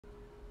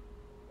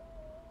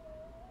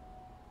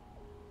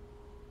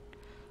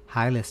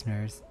Hi,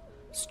 listeners.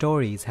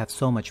 Stories have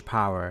so much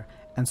power,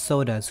 and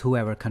so does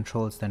whoever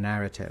controls the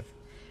narrative.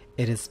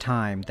 It is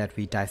time that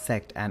we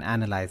dissect and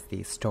analyze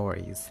these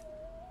stories.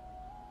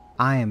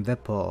 I am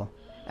Vipul,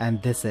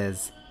 and this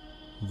is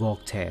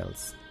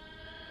WokeTales.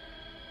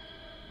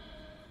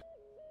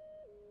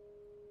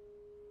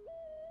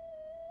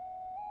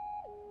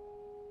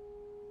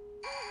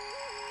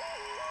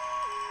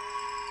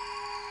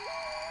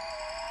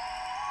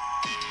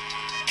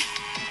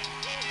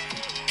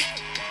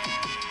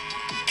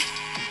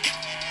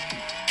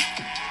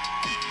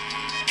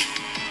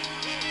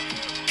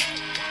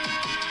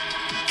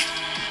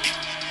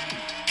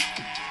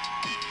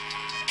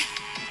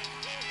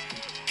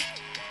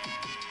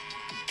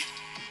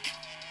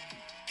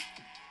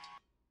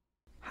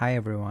 Hi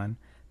everyone.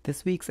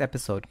 This week's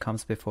episode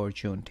comes before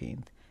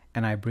Juneteenth,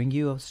 and I bring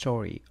you a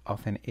story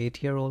of an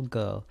 8-year-old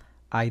girl,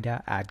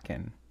 Ida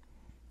Adkin.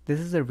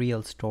 This is a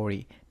real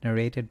story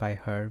narrated by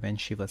her when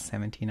she was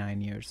 79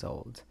 years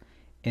old.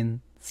 In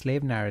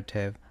Slave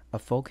Narrative, a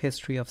folk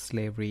history of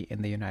slavery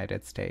in the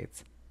United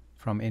States,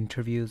 from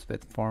interviews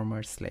with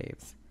former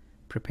slaves,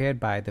 prepared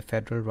by the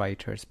Federal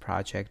Writers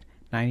Project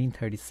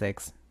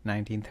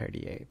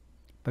 1936-1938.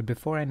 But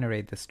before I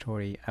narrate the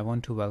story, I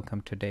want to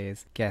welcome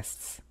today's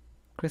guests.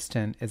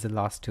 Kristen is a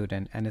law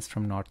student and is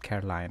from North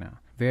Carolina,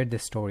 where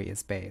this story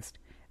is based,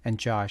 and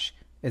Josh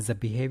is a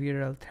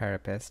behavioral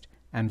therapist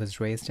and was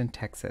raised in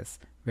Texas,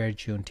 where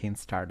Juneteenth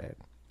started.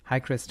 Hi,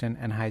 Kristen,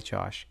 and hi,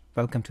 Josh.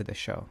 Welcome to the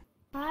show.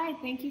 Hi,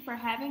 thank you for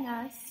having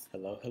us.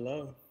 Hello,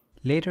 hello.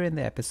 Later in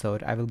the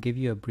episode, I will give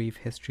you a brief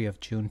history of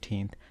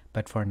Juneteenth,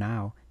 but for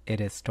now,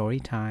 it is story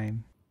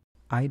time.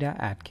 Ida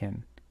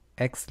Adkin,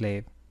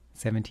 ex-slave,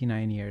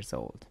 79 years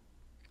old.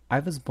 I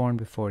was born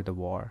before the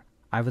war.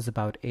 I was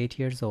about 8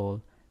 years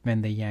old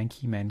when the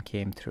Yankee men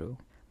came through.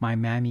 My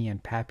mammy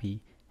and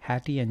pappy,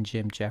 Hattie and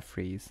Jim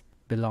Jeffries,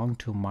 belonged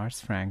to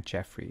Mars Frank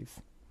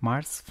Jeffries.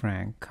 Mars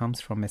Frank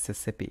comes from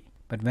Mississippi,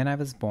 but when I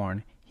was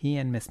born, he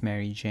and Miss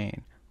Mary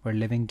Jane were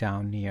living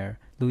down near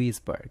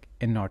Louisburg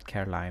in North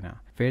Carolina,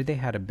 where they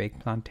had a big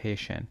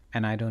plantation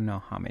and I don't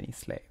know how many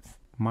slaves.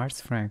 Mars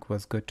Frank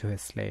was good to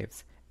his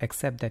slaves,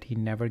 except that he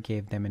never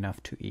gave them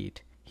enough to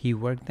eat. He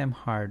worked them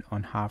hard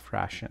on half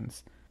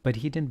rations, but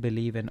he didn't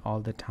believe in all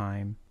the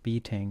time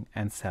beating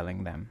and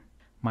selling them.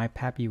 My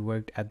pappy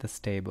worked at the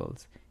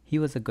stables. He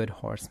was a good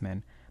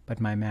horseman, but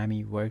my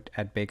mammy worked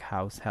at big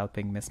house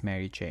helping Miss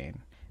Mary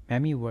Jane.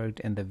 Mammy worked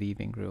in the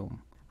weaving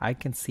room. I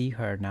can see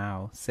her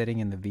now sitting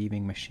in the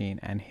weaving machine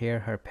and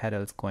hear her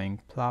pedals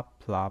going plop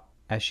plop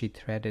as she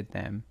threaded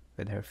them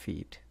with her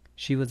feet.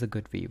 She was a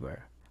good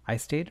weaver. I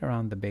stayed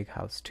around the big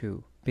house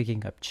too,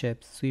 picking up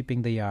chips,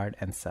 sweeping the yard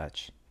and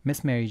such.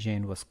 Miss Mary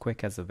Jane was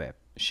quick as a whip.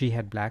 She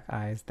had black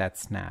eyes that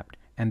snapped,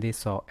 and they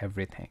saw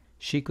everything.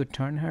 She could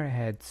turn her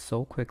head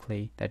so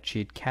quickly that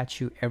she'd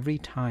catch you every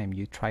time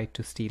you tried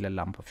to steal a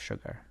lump of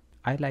sugar.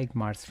 I liked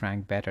Mars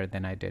Frank better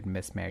than I did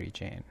Miss Mary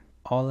Jane.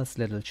 All us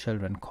little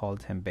children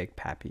called him Big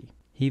Pappy.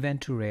 He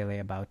went to Raleigh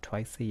about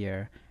twice a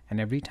year, and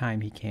every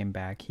time he came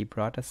back, he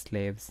brought us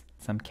slaves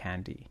some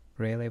candy.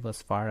 Raleigh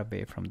was far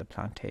away from the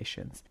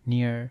plantations,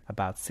 near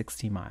about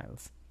 60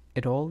 miles.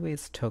 It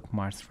always took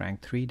Mars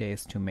Frank 3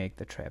 days to make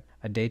the trip,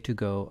 a day to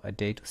go, a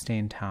day to stay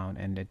in town,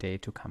 and a day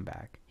to come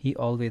back. He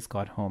always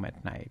got home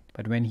at night,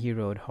 but when he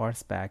rode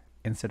horseback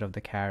instead of the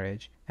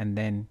carriage, and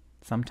then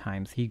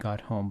sometimes he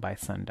got home by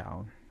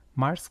sundown.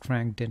 Mars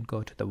Frank didn't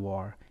go to the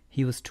war.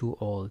 He was too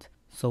old,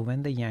 so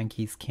when the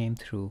Yankees came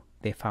through,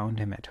 they found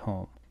him at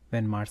home.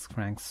 When Mars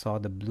Frank saw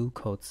the blue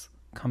coats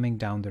coming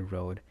down the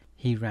road,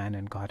 he ran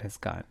and got his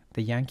gun.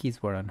 The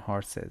Yankees were on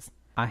horses.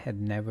 I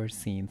had never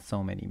seen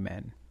so many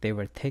men. They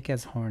were thick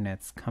as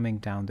hornets coming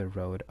down the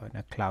road on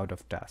a cloud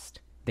of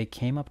dust. They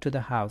came up to the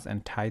house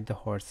and tied the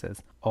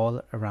horses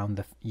all around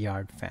the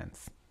yard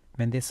fence.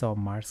 When they saw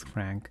Mars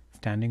Frank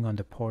standing on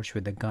the porch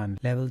with a gun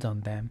leveled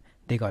on them,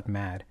 they got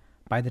mad.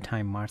 By the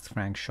time Mars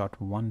Frank shot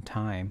one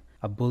time,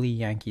 a bully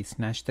Yankee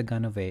snatched the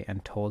gun away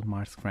and told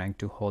Mars Frank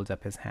to hold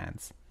up his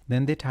hands.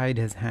 Then they tied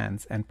his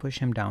hands and pushed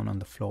him down on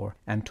the floor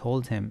and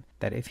told him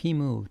that if he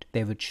moved,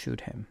 they would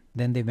shoot him.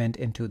 Then they went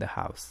into the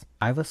house.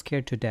 I was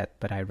scared to death,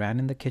 but I ran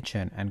in the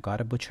kitchen and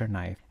got a butcher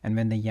knife, and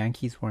when the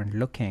Yankees weren't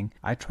looking,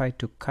 I tried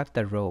to cut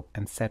the rope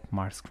and set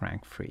Mars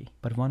Frank free.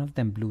 But one of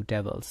them blue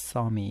devils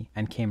saw me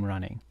and came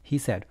running. He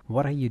said,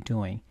 "What are you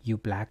doing, you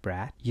black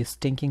brat? You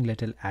stinking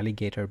little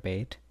alligator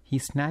bait." He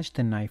snatched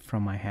the knife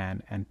from my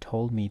hand and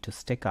told me to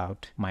stick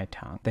out my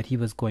tongue, that he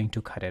was going to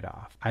cut it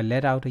off. I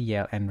let out a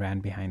yell and ran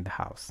behind the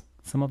house.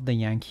 Some of the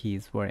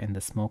Yankees were in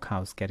the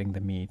smokehouse getting the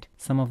meat,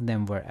 some of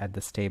them were at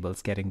the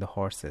stables getting the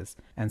horses,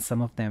 and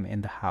some of them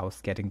in the house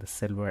getting the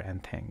silver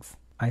and things.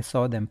 I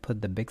saw them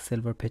put the big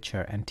silver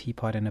pitcher and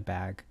teapot in a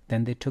bag.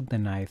 Then they took the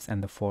knives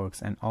and the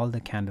forks and all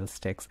the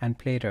candlesticks and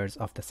platers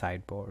off the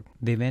sideboard.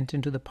 They went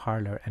into the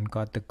parlor and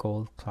got the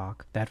gold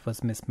clock that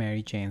was Miss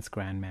Mary Jane's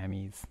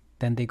grandmammy's.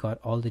 Then they got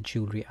all the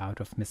jewelry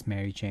out of Miss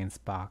Mary Jane's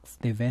box.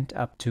 They went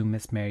up to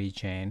Miss Mary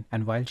Jane,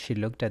 and while she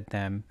looked at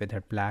them with her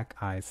black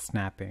eyes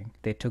snapping,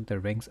 they took the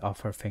rings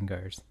off her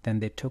fingers. Then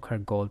they took her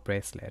gold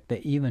bracelet. They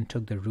even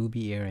took the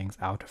ruby earrings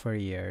out of her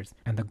ears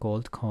and the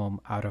gold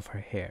comb out of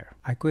her hair.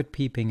 I quit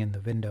peeping in the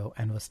window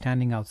and was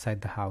standing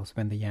outside the house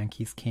when the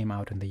Yankees came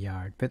out in the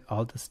yard with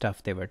all the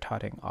stuff they were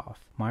totting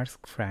off.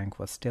 Mark Frank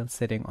was still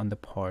sitting on the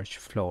porch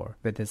floor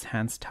with his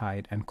hands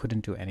tied and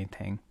couldn't do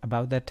anything.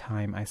 About that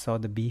time, I saw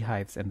the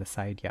beehives in the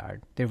side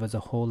yard. There was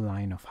a whole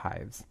line of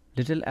hives.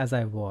 Little as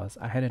I was,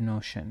 I had a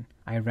notion.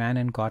 I ran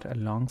and got a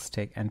long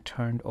stick and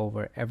turned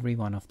over every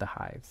one of the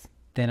hives.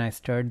 Then I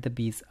stirred the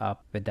bees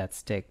up with that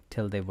stick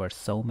till they were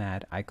so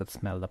mad I could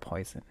smell the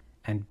poison.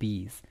 And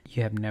bees,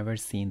 you have never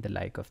seen the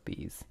like of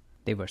bees.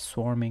 They were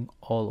swarming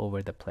all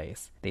over the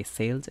place. They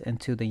sailed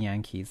into the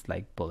Yankees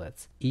like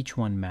bullets, each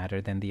one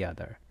madder than the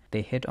other.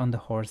 They hit on the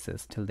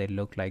horses till they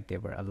looked like they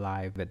were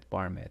alive with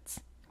bar mitts.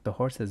 The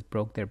horses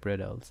broke their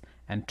bridles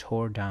and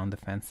tore down the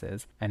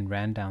fences and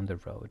ran down the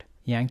road.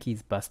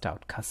 Yankees bust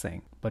out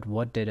cussing, but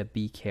what did a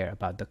bee care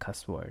about the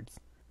cuss words?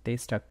 They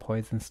stuck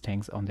poison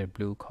stings on their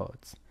blue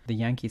coats. The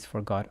Yankees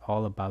forgot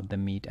all about the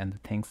meat and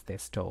the things they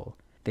stole.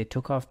 They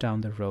took off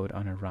down the road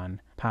on a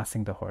run,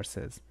 passing the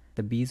horses.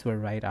 The bees were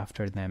right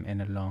after them in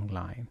a long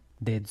line.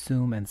 They'd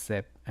zoom and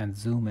zip, and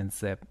zoom and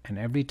zip, and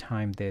every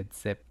time they'd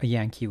zip, a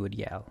Yankee would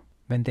yell.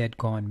 When they had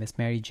gone, Miss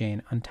Mary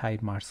Jane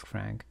untied Mark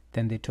Frank.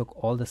 Then they took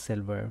all the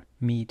silver,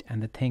 meat,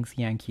 and the things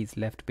Yankees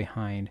left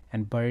behind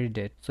and buried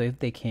it so if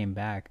they came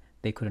back,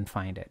 they couldn't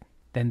find it.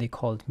 Then they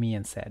called me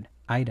and said,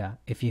 "Ida,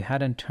 if you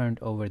hadn't turned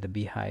over the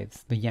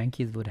beehives, the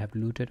Yankees would have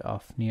looted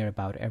off near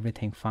about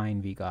everything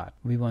fine we got.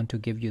 We want to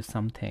give you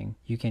something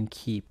you can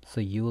keep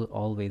so you'll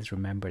always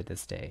remember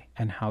this day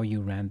and how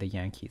you ran the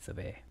Yankees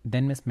away."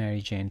 Then Miss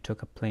Mary Jane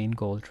took a plain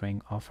gold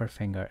ring off her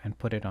finger and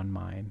put it on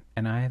mine,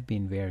 and I have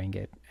been wearing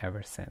it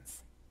ever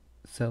since.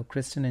 So,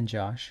 Kristen and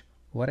Josh,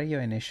 what are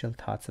your initial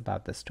thoughts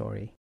about the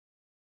story?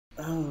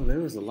 Oh, there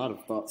was a lot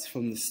of thoughts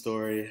from the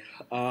story.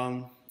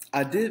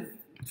 I did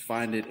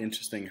find it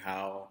interesting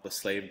how the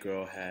slave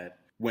girl had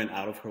went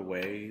out of her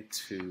way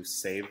to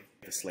save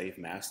the slave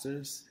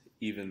masters,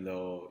 even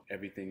though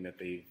everything that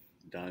they've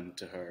done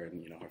to her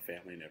and her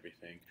family and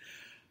everything.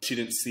 She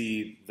didn't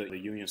see the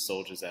Union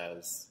soldiers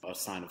as a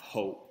sign of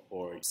hope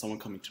or someone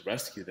coming to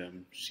rescue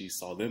them. She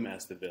saw them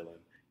as the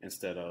villain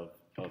instead of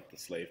the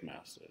slave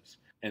masters.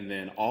 And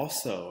then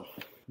also,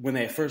 when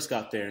they first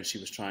got there and she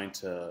was trying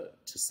to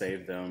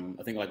save them,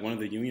 I think like one of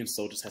the Union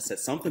soldiers had said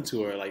something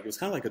to her, like it was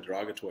kind of like a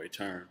derogatory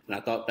term. And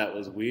I thought that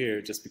was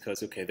weird just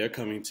because, okay, they're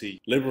coming to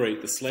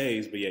liberate the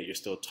slaves, but yet you're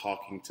still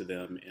talking to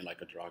them in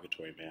like a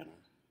derogatory manner.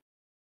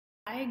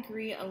 I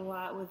agree a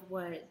lot with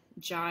what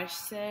Josh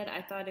said.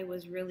 I thought it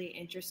was really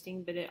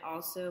interesting, but it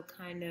also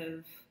kind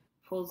of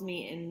pulls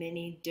me in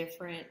many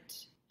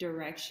different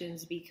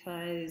directions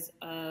because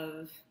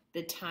of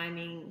the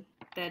timing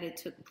that it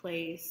took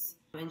place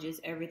and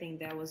just everything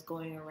that was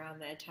going around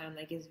that time.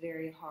 Like, it's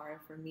very hard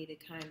for me to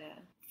kind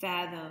of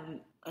fathom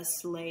a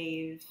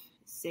slave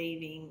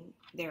saving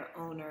their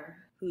owner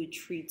who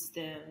treats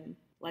them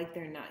like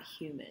they're not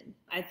human.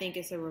 I think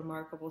it's a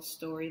remarkable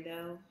story,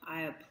 though.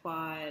 I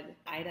applaud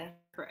Ida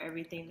for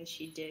everything that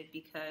she did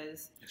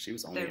because she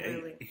was only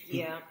 8.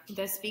 Yeah,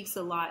 that speaks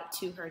a lot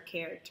to her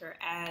character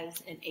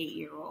as an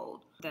 8-year-old.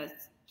 That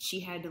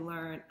she had to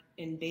learn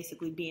and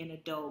basically be an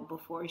adult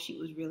before she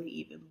was really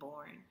even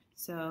born.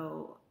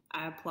 So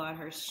I applaud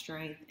her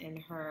strength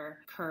and her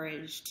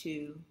courage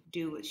to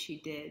do what she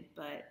did,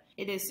 but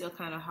it is still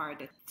kind of hard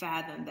to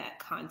fathom that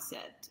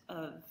concept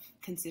of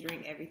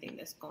considering everything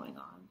that's going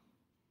on.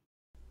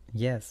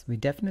 Yes, we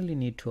definitely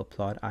need to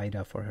applaud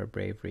Ida for her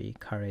bravery,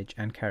 courage,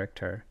 and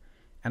character.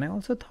 And I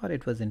also thought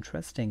it was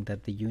interesting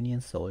that the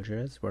Union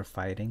soldiers were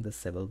fighting the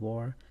Civil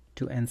War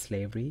to end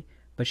slavery,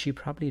 but she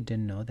probably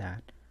didn't know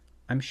that.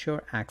 I'm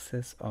sure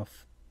access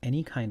of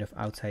any kind of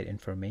outside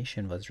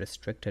information was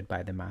restricted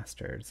by the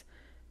masters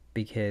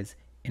because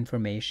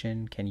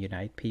information can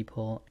unite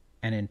people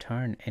and in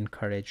turn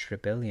encourage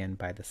rebellion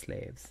by the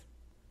slaves.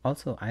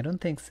 Also, I don't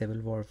think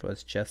Civil War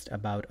was just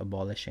about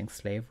abolishing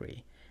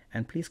slavery.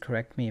 And please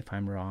correct me if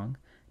I'm wrong,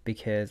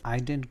 because I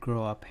didn't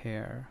grow up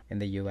here in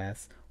the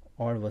US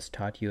or was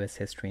taught US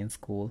history in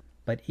school.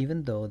 But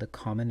even though the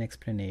common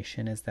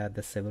explanation is that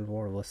the Civil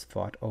War was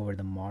fought over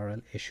the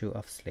moral issue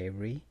of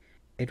slavery,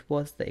 it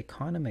was the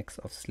economics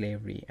of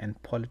slavery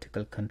and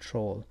political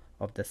control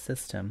of the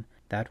system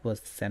that was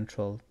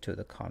central to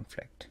the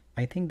conflict.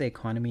 I think the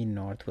economy in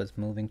North was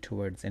moving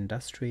towards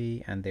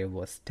industry and there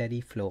was steady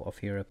flow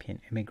of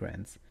European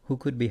immigrants who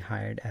could be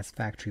hired as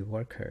factory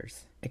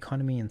workers.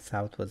 Economy in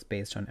South was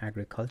based on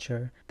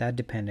agriculture that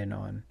depended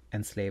on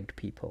enslaved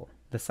people.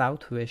 The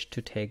South wished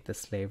to take the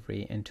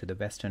slavery into the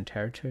Western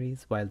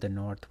territories while the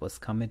North was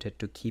committed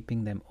to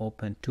keeping them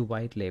open to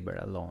white labor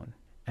alone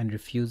and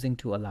refusing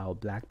to allow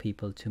black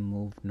people to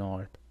move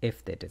north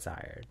if they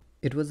desired.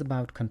 It was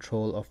about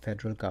control of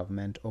federal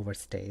government over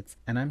states,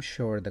 and I'm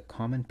sure the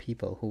common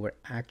people who were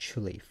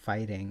actually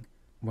fighting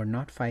were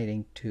not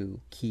fighting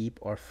to keep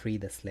or free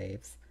the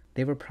slaves,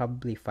 they were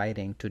probably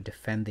fighting to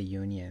defend the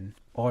Union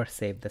or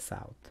save the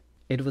South.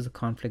 It was a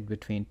conflict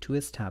between two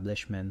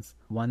establishments,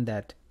 one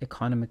that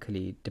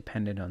economically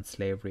depended on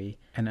slavery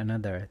and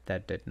another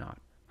that did not.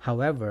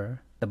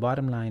 However, the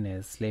bottom line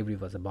is slavery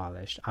was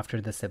abolished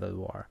after the Civil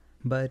War.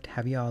 But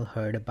have you all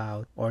heard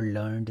about or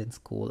learned in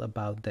school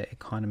about the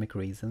economic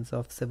reasons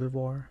of Civil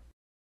War?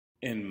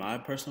 In my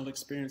personal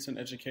experience in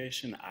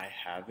education, I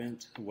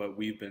haven't. What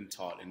we've been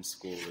taught in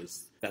school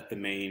is that the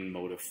main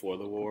motive for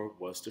the war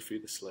was to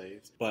free the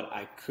slaves. But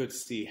I could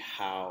see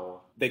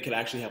how they could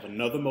actually have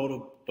another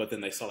motive, but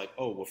then they saw like,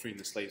 oh, well, freeing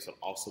the slaves will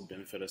also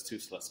benefit us too,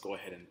 so let's go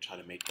ahead and try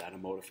to make that a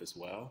motive as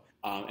well.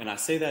 And I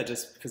say that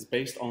just because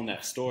based on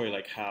that story,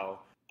 like how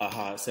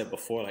I said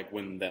before, like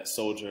when that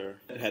soldier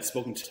had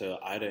spoken to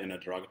Ida in a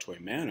derogatory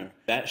manner,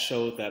 that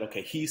showed that,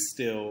 okay, he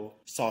still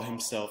saw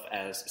himself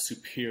as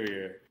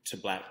superior to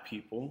Black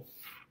people.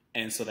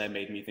 And so that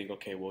made me think,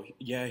 okay, well,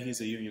 yeah,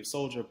 he's a Union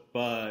soldier,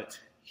 but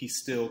he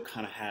still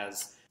kind of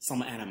has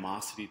some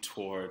animosity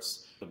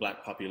towards the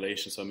Black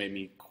population. So it made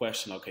me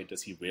question, okay,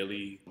 does he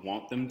really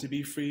want them to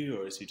be free,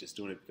 or is he just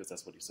doing it because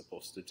that's what he's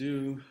supposed to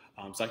do?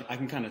 So I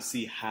can kind of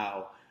see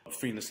how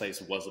freeing the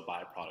slaves was a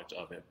byproduct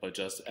of it, but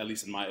just at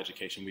least in my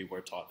education, we were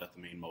taught that the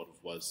main motive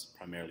was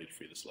primarily to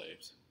free the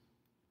slaves.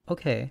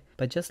 Okay,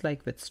 but just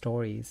like with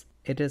stories,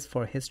 it is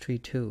for history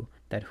too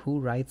that who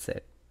writes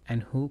it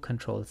and who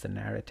controls the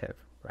narrative,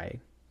 right?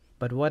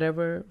 But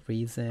whatever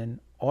reason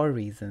or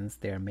reasons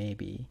there may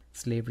be,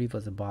 slavery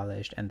was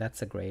abolished, and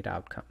that's a great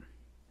outcome.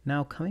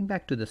 Now, coming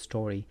back to the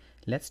story,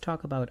 let's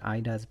talk about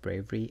Ida's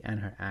bravery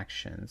and her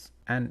actions,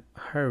 and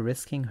her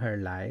risking her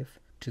life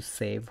to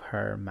save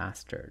her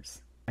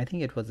masters. I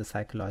think it was a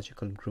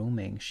psychological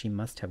grooming she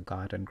must have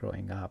gotten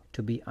growing up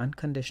to be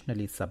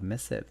unconditionally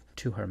submissive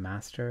to her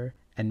master,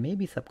 and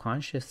maybe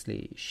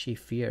subconsciously she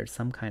feared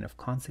some kind of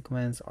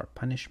consequence or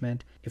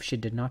punishment if she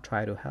did not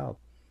try to help.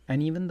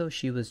 And even though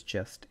she was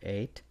just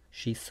 8,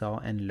 she saw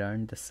and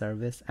learned the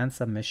service and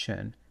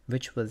submission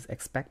which was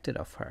expected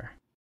of her.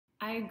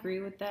 I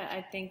agree with that.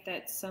 I think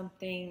that's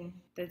something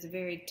that's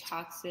very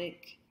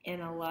toxic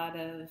in a lot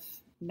of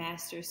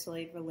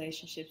master-slave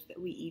relationships that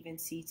we even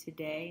see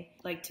today.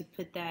 Like, to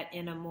put that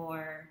in a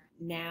more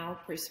now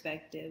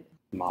perspective.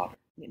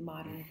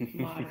 Modern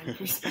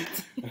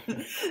perspective.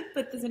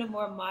 Put this in a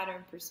more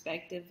modern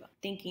perspective,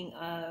 thinking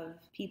of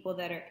people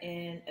that are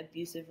in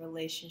abusive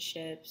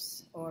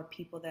relationships or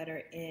people that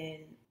are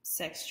in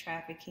sex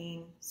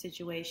trafficking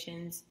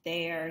situations.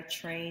 They are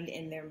trained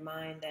in their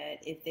mind that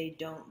if they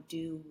don't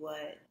do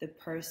what the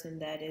person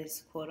that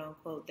is quote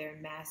unquote their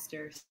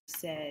master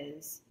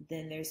says,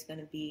 then there's going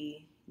to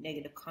be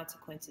negative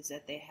consequences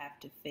that they have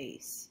to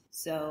face.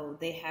 So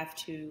they have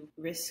to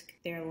risk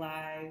their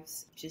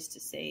lives just to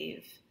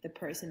save the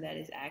person that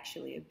is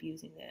actually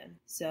abusing them.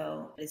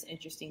 So it's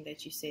interesting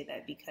that you say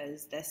that,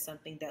 because that's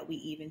something that we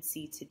even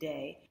see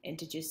today. And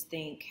to just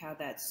think how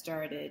that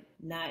started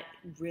not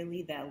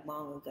really that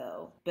long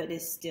ago, but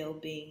is still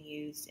being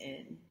used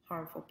in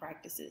harmful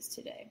practices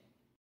today.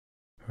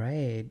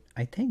 Right.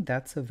 I think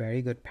that's a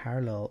very good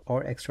parallel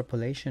or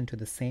extrapolation to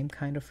the same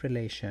kind of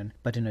relation,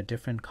 but in a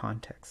different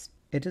context.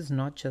 It is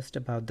not just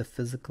about the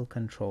physical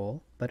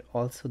control, but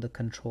also the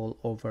control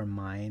over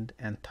mind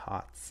and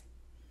thoughts.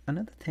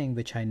 Another thing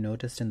which I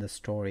noticed in the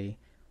story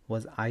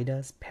was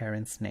Ida's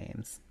parents'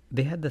 names.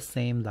 They had the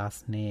same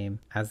last name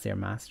as their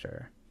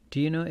master.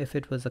 Do you know if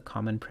it was a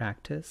common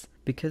practice?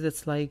 Because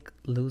it's like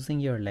losing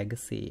your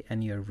legacy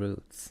and your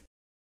roots.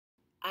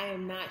 I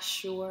am not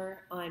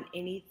sure on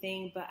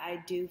anything, but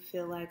I do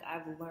feel like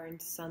I've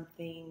learned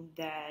something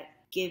that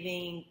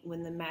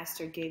when the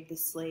master gave the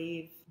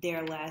slave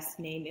their last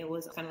name, it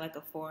was kind of like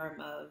a form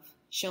of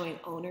showing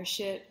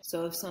ownership.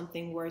 So if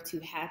something were to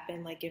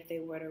happen, like if they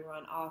were to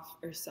run off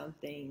or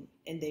something,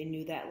 and they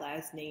knew that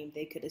last name,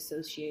 they could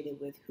associate it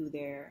with who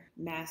their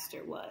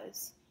master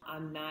was.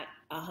 I'm not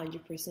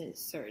 100%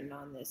 certain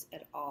on this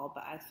at all,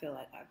 but I feel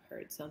like I've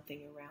heard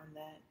something around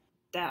that.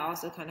 That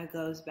also kind of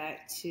goes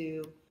back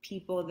to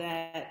people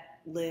that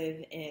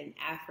live in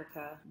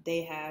Africa.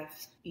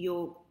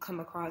 You'll come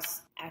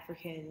across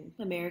African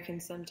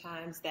Americans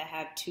sometimes that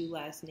have two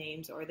last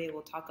names, or they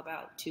will talk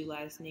about two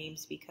last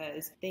names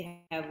because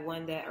they have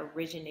one that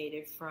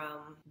originated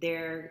from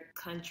their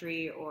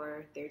country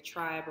or their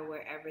tribe or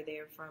wherever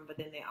they're from, but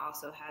then they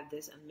also have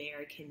this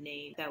American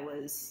name that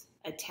was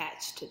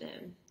attached to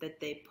them that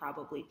they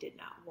probably did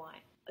not want.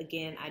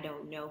 Again, I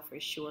don't know for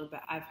sure,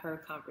 but I've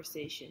heard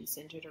conversations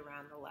centered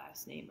around the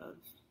last name of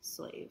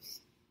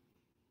slaves.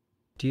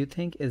 Do you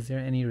think is there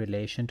any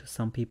relation to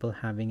some people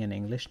having an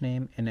English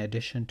name in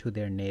addition to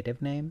their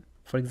native name?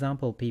 For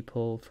example,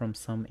 people from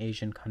some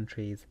Asian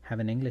countries have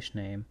an English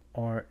name,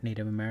 or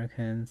Native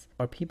Americans,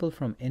 or people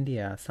from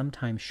India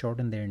sometimes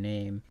shorten their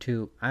name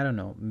to,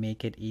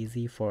 make it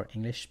easy for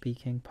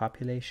English-speaking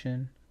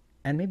population.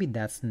 And maybe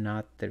that's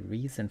not the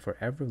reason for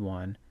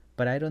everyone,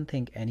 but I don't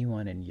think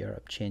anyone in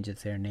Europe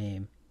changes their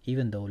name,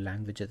 even though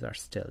languages are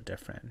still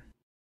different.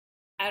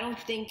 I don't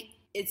think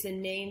it's a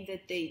name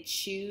that they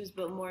choose,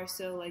 but more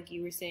so, like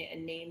you were saying, a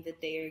name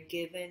that they are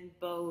given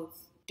both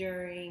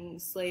during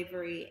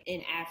slavery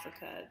in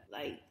Africa.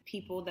 Like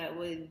people that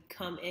would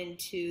come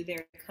into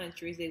their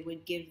countries, they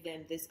would give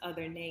them this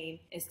other name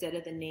instead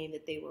of the name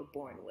that they were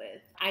born with.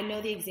 I know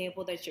the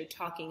example that you're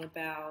talking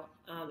about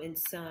in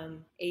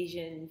some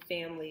Asian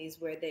families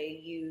where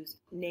they use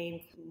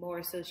names more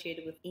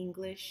associated with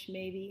English,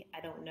 maybe.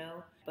 I don't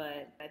know.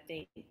 But I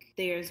think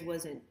theirs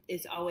wasn't,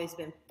 it's always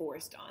been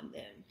forced on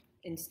them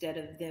instead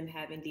of them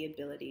having the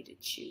ability to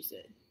choose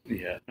it.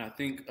 Yeah, and I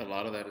think a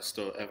lot of that is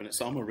still evident.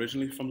 So I'm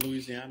originally from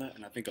Louisiana,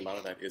 and I think a lot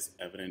of that is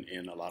evident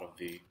in a lot of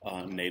the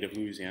native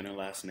Louisiana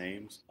last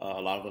names. A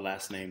lot of the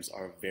last names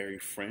are very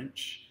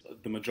French.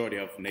 The majority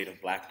of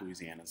native Black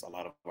Louisianans, a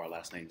lot of our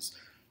last names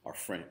are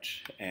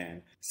French.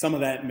 And some of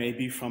that may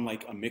be from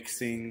like a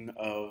mixing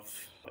of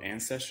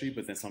ancestry,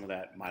 but then some of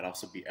that might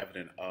also be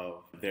evident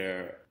of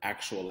their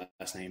actual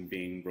last name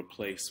being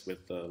replaced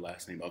with the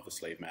last name of the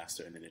slave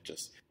master, and then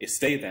it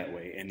stayed that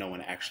way, and no one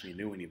actually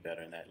knew any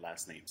better, and that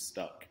last name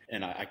stuck.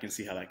 And I can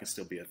see how that can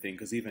still be a thing,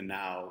 because even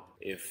now,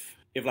 if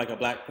like a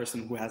Black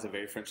person who has a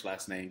very French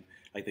last name,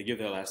 like they give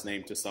their last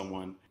name to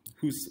someone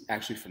who's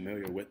actually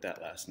familiar with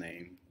that last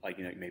name, like,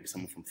 you know, maybe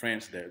someone from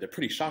France, they're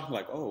pretty shocked,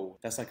 like, oh,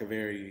 that's like a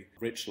very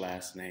rich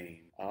last name.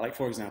 Like,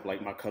 for example,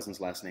 like my cousin's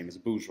last name is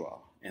Bourgeois,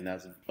 and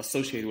that's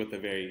associated with a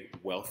very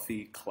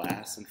wealthy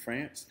class in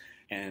France.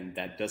 And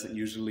that doesn't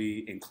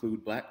usually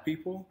include Black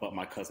people, but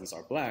my cousins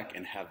are Black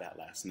and have that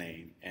last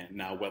name. And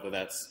now whether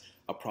that's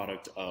a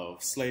product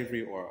of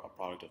slavery or a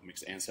product of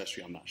mixed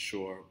ancestry, I'm not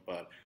sure,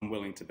 but I'm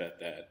willing to bet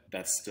that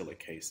that's still a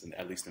case,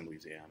 at least in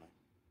Louisiana.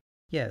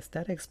 Yes,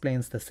 that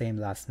explains the same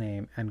last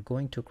name, and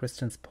going to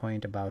Kristen's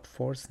point about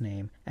forced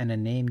name and a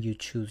name you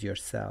choose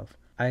yourself,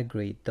 I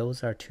agree,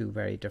 those are two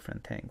very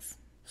different things.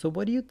 So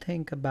what do you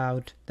think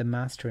about the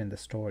master in the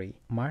story?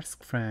 Mark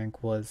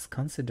Frank was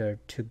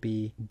considered to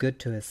be good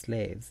to his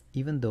slaves,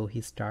 even though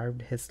he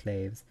starved his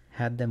slaves,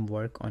 had them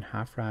work on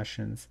half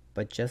rations,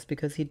 but just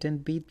because he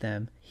didn't beat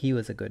them, he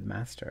was a good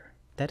master.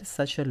 That is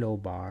such a low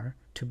bar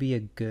to be a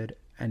good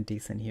and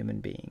decent human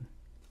being.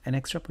 And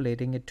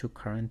extrapolating it to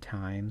current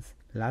times,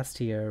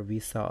 last year we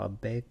saw a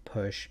big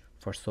push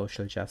for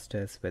social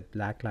justice with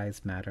Black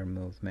Lives Matter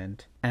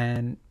movement,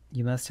 and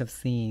you must have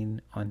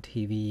seen on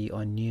TV,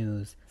 on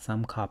news,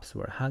 some cops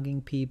were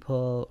hugging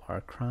people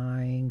or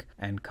crying,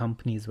 and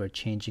companies were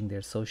changing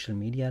their social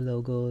media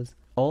logos.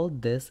 All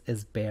this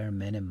is bare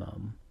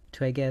minimum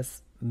to, I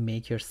guess,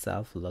 make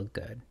yourself look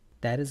good.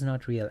 That is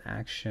not real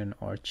action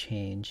or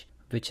change,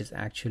 which is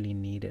actually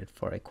needed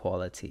for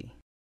equality.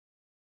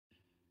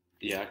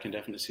 Yeah, I can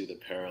definitely see the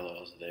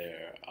parallels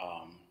there.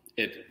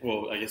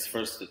 Well, I guess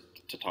first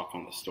to talk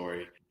on the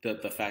story,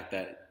 the fact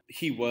that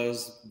he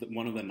was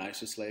one of the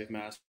nicest slave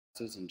masters,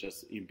 and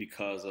just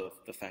because of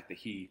the fact that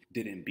he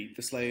didn't beat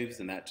the slaves,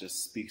 and that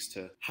just speaks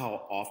to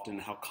how often,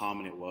 how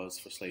common it was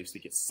for slaves to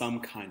get some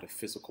kind of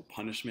physical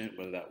punishment,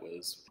 whether that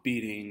was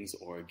beatings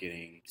or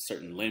getting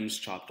certain limbs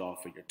chopped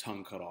off or your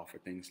tongue cut off or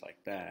things like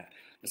that.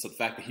 And so the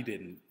fact that he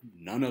did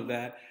none of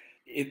that,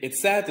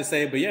 it's sad to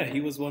say, but yeah, he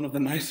was one of the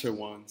nicer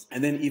ones.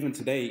 And then even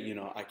today, you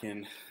know, I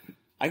can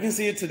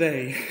see it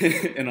today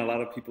in a lot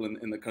of people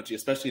in the country,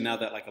 especially now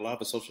that like a lot of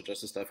the social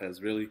justice stuff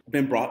has really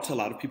been brought to a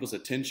lot of people's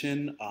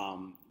attention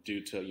due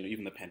to, you know,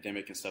 even the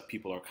pandemic and stuff.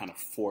 People are kind of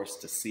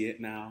forced to see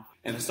it now,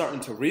 and they're starting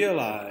to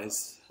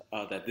realize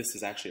that this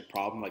is actually a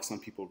problem. Like some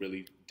people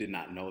really did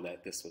not know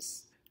that this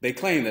was. They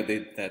claim that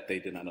they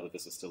did not know that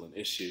this is still an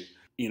issue.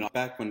 You know,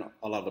 back when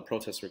a lot of the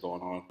protests were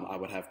going on, I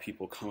would have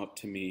people come up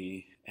to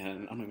me,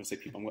 and I'm not going to say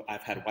people.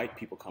 I've had white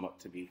people come up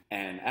to me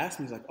and ask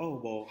me, like, oh,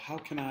 well, how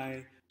can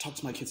I talk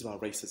to my kids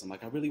about racism?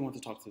 Like, I really want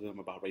to talk to them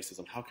about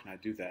racism. How can I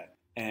do that?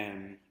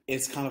 And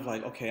it's kind of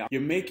like, okay,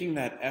 you're making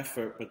that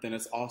effort, but then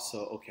it's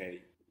also,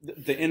 okay,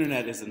 the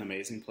internet is an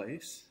amazing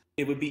place.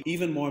 It would be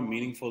even more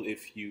meaningful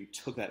if you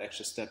took that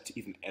extra step to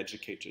even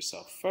educate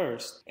yourself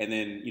first, and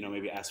then, you know,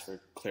 maybe ask for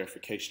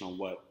clarification on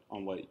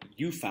what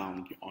you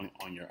found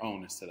on your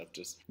own, instead of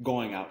just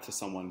going out to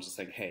someone and just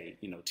saying, hey,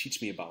 you know,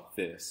 teach me about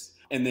this.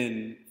 And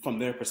then from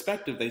their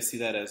perspective, they see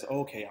that as, oh,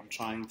 okay, I'm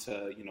trying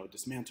to, you know,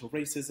 dismantle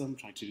racism,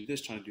 trying to do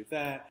this, trying to do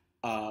that.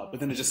 But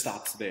then it just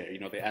stops there. You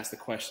know, they ask the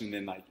question,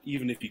 then like,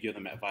 even if you give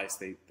them advice,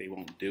 they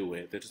won't do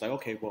it. They're just like,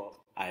 okay, well,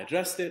 I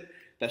addressed it.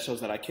 That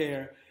shows that I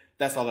care.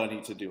 That's all I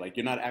need to do. Like,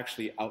 you're not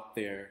actually out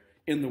there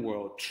in the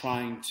world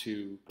trying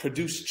to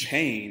produce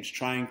change,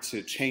 trying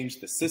to change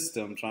the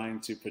system,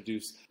 trying to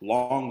produce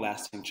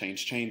long-lasting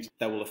change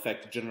that will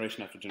affect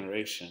generation after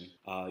generation.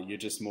 You're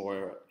just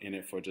more in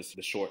it for just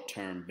the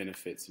short-term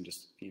benefits and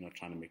just, you know,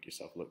 trying to make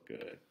yourself look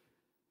good.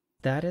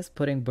 That is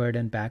putting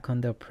burden back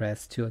on the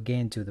oppressed to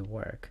again do the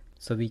work,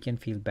 so we can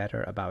feel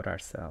better about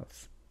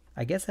ourselves.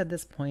 I guess at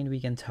this point we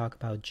can talk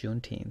about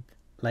Juneteenth.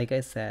 Like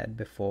I said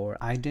before,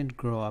 I didn't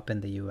grow up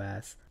in the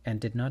US and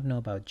did not know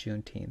about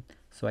Juneteenth,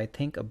 so I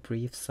think a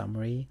brief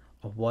summary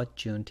of what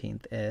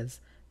Juneteenth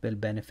is will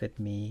benefit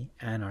me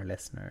and our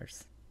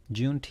listeners.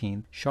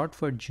 Juneteenth, short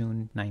for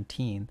June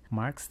 19th,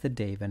 marks the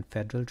day when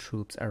federal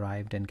troops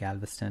arrived in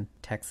Galveston,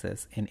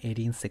 Texas in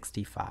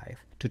 1865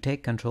 to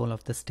take control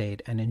of the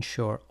state and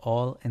ensure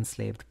all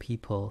enslaved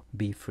people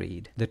be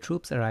freed. The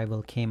troops'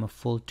 arrival came a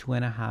full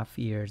 2.5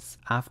 years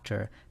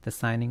after the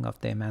signing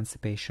of the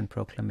Emancipation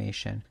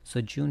Proclamation,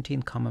 so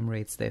Juneteenth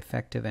commemorates the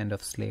effective end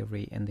of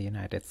slavery in the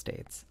United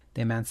States.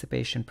 The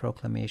Emancipation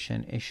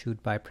Proclamation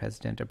issued by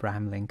President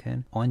Abraham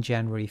Lincoln on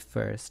January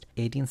 1st,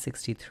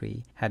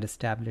 1863, had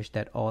established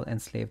that all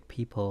enslaved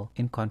people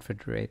in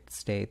Confederate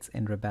states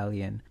in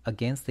rebellion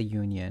against the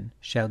Union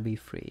shall be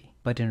free.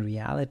 But in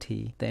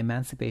reality, the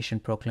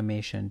Emancipation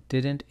Proclamation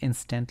didn't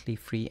instantly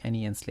free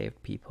any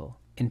enslaved people.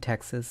 In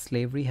Texas,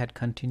 slavery had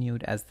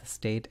continued as the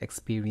state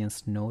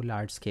experienced no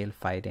large-scale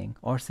fighting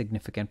or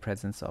significant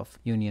presence of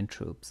Union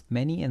troops.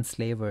 Many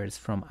enslavers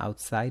from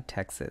outside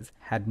Texas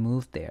had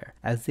moved there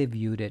as they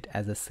viewed it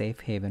as a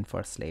safe haven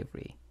for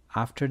slavery.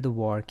 After the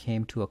war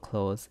came to a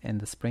close in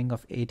the spring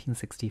of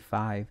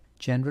 1865,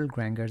 General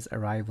Granger's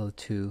arrival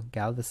to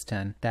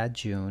Galveston that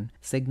June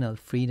signaled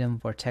freedom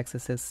for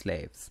Texas's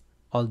slaves.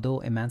 Although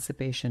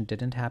emancipation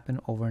didn't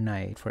happen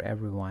overnight for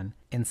everyone,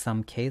 in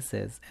some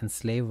cases,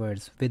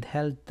 enslavers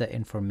withheld the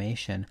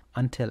information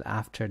until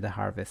after the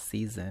harvest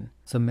season.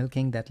 So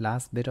milking that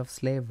last bit of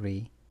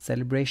slavery,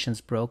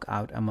 celebrations broke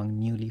out among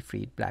newly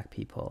freed black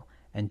people,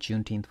 and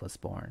Juneteenth was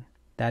born.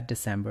 That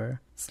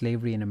December,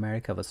 slavery in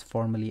America was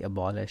formally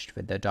abolished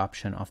with the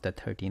adoption of the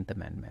 13th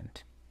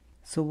Amendment.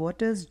 So what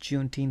does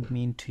Juneteenth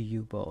mean to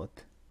you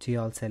both? Do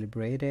y'all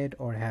celebrate it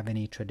or have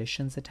any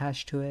traditions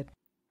attached to it?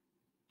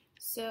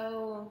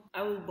 So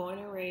I was born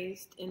and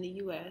raised in the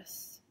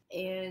U.S.,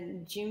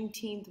 and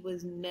Juneteenth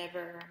was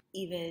never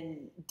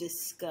even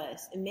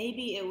discussed. And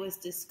maybe it was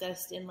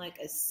discussed in like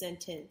a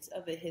sentence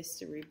of a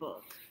history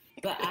book.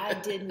 But I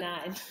did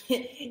not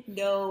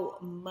know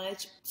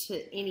much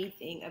to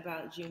anything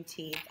about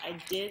Juneteenth.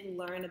 I did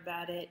learn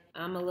about it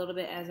a little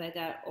bit as I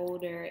got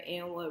older,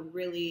 and what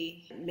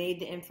really made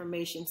the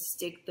information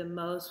stick the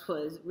most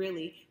was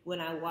really when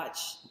I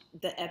watched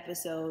the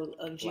episode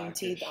of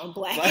Juneteenth on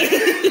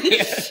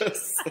Blackish.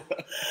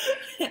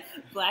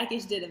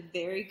 Blackish did a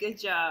very good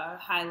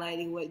job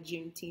highlighting what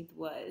Juneteenth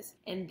was.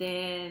 And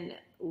then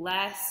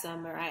last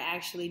summer, I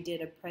actually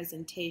did a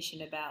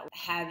presentation about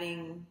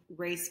having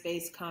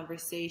race-based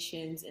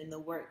conversations in the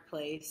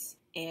workplace.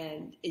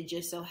 And it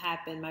just so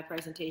happened my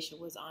presentation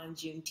was on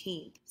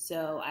Juneteenth.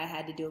 So I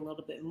had to do a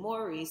little bit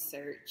more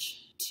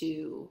research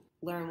to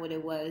learn what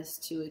it was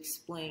to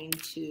explain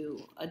to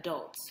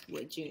adults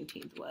what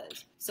Juneteenth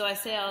was. So I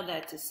say all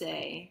that to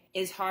say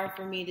it's hard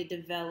for me to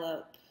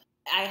develop.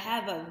 I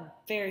have a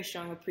very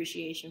strong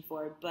appreciation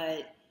for it,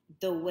 but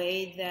the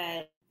way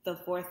that the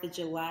 4th of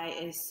July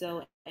is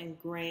so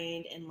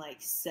ingrained and like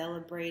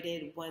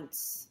celebrated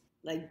once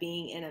like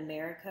being in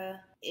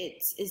America,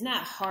 it's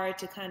not hard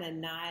to kind of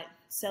not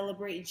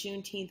celebrate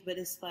Juneteenth, but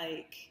it's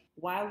like,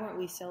 why weren't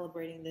we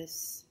celebrating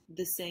this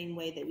the same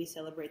way that we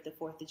celebrate the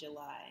 4th of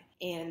July?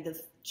 And the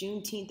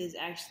Juneteenth is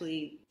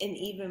actually an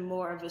even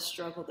more of a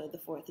struggle than the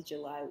 4th of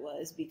July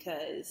was,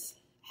 because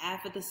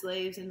half of the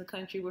slaves in the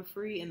country were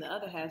free and the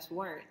other half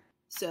weren't.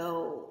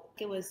 So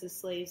it was the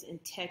slaves in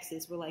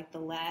Texas were like the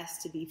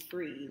last to be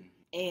freed.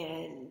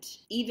 And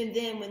even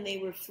then, when they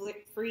were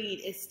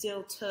freed, it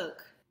still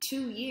took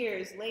 2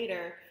 years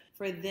later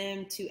for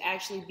them to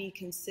actually be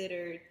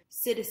considered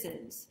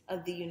citizens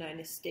of the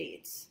United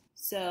States.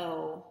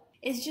 So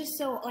it's just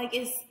so like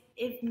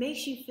it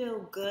makes you feel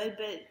good,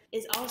 but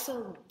it's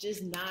also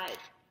just not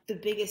the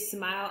biggest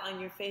smile on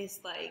your face.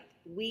 Like,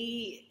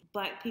 we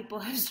Black people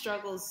have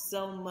struggled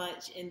so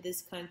much in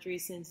this country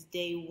since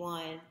day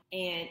one,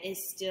 and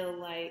it's still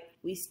like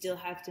we still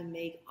have to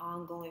make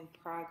ongoing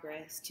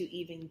progress to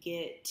even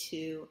get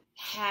to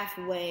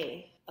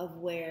halfway of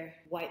where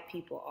white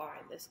people are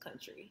in this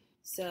country.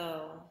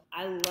 So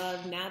I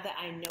love, now that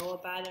I know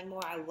about it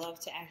more, I love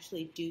to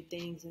actually do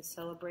things and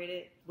celebrate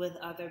it with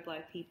other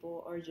Black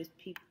people, or just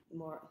people,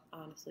 more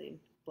honestly,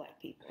 Black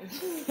people.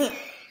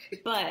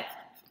 But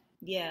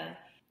yeah,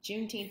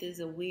 Juneteenth is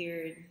a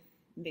weird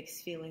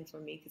mixed feeling for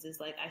me, because it's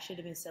like I should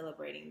have been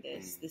celebrating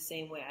this the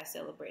same way I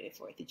celebrated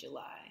 4th of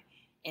July.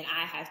 And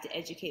I have to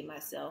educate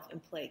myself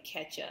and play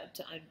catch up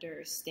to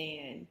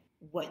understand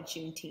what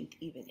Juneteenth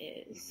even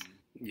is.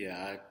 Yeah,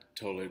 I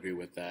totally agree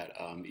with that.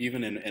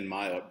 Even in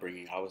my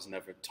upbringing, I was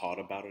never taught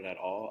about it at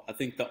all. I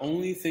think the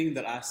only thing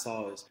that I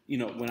saw is,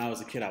 when I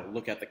was a kid, I would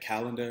look at the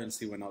calendar and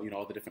see when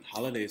all the different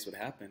holidays would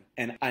happen.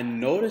 And I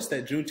noticed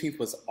that Juneteenth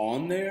was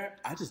on there.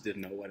 I just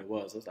didn't know what it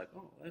was. I was like,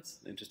 oh, that's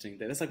interesting.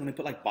 That's like when they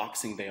put like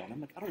Boxing Day on.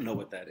 I'm like, I don't know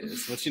what that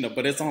is.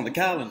 But it's on the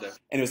calendar.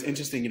 And it was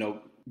interesting,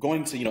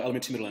 going to,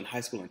 elementary, middle, and high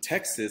school in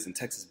Texas, and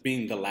Texas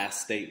being the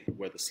last state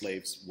where the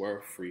slaves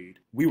were freed.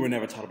 We were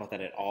never taught about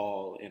that at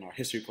all in our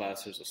history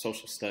classes or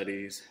social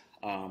studies.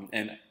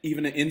 And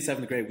even in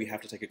 7th grade, we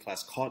have to take a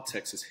class called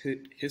Texas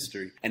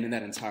History. And in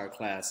that entire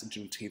class,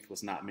 Juneteenth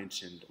was not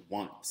mentioned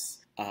once.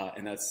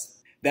 And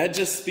that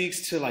just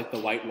speaks to like the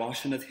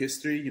whitewashing of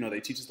history. They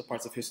teach us the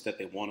parts of history that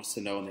they want us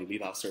to know, and they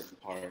leave out certain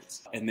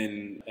parts. And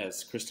then,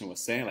 as Kristen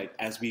was saying, like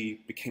as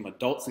we became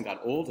adults and got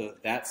older,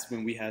 that's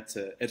when we had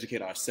to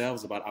educate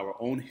ourselves about our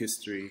own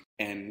history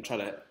and try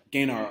to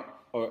gain our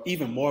or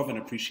even more of an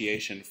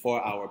appreciation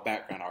for our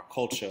background, our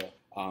culture,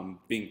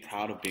 being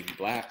proud of being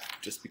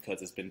Black, just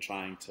because it's been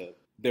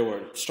there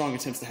were strong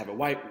attempts to have it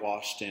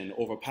whitewashed and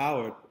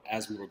overpowered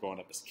as we were growing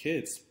up as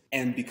kids.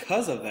 And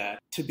because of that,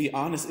 to be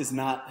honest,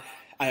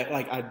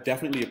 I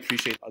definitely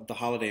appreciate the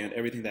holiday and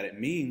everything that it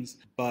means,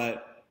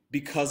 but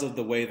because of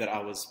the way that I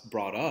was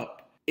brought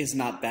up, it's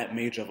not that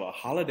major of a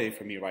holiday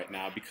for me right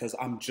now, because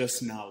I'm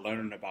just now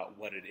learning about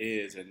what it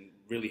is and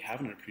really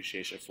having an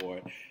appreciation for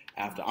it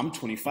after I'm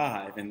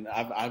 25. And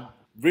I've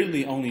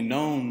really only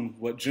known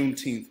what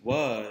Juneteenth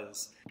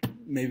was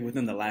maybe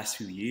within the last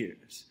few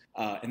years.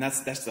 And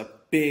that's a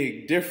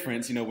big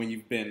difference, when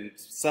you've been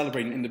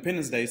celebrating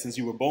Independence Day since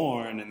you were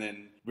born, and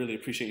then really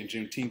appreciating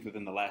Juneteenth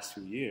within the last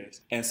few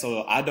years. And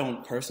so I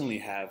don't personally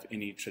have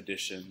any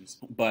traditions,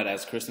 but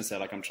as Kristen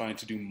said, I'm trying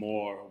to do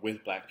more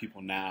with Black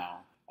people now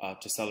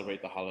to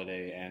celebrate the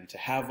holiday and to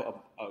have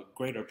a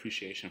greater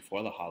appreciation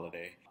for the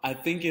holiday. I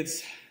think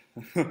it's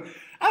I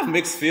have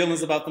mixed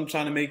feelings about them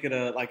trying to make it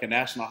a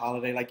national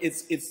holiday.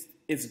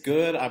 It's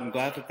good. I'm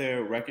glad that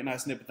they're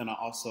recognizing it, but then I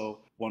also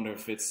wonder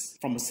if it's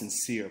from a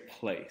sincere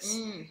place.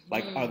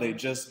 Are they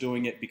just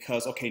doing it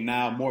because, okay,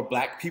 now more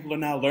Black people are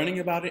now learning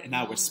about it, and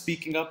now we're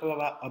speaking up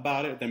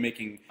about it. They're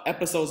making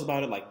episodes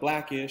about it, like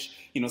Blackish.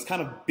 It's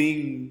kind of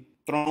being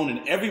thrown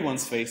in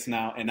everyone's face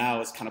now, and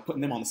now it's kind of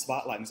putting them on the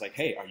spotlight. And it's like,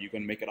 hey, are you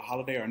going to make it a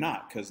holiday or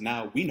not? Because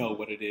now we know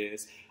what it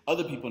is.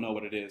 Other people know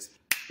what it is.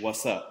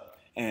 What's up?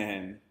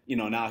 And,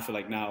 now I feel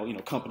like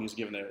companies are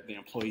giving their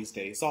employees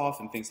days off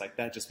and things like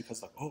that, just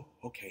because oh,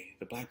 okay,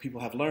 the Black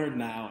people have learned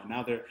now, and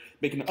now they're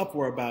making an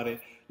uproar about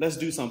it. Let's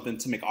do something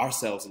to make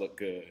ourselves look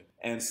good.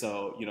 And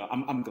so,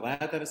 I'm glad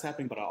that it's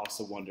happening, but I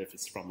also wonder if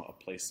it's from a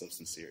place of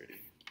sincerity.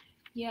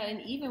 Yeah,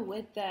 and even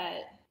with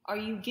that, are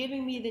you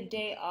giving me the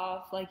day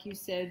off, like you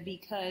said,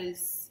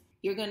 because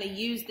you're going to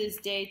use this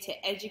day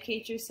to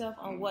educate yourself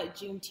on what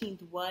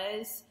Juneteenth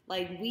was?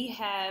 We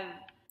have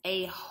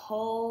a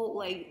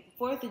whole,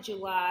 4th of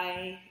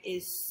July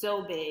is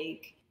so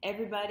big.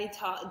 Everybody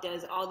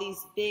does all these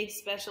big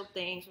special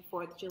things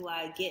for 4th of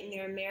July, getting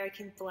their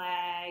American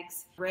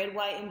flags, red,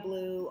 white, and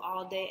blue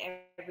all day,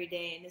 every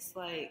day. And it's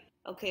like,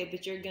 okay,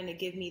 but you're going to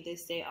give me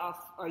this day off.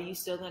 Are you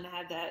still going to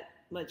have that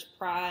much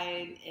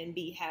pride and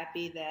be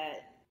happy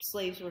that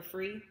slaves were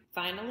free,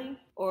 finally?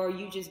 Or are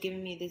you just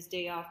giving me this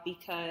day off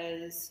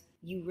because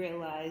you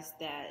realize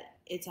that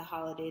it's a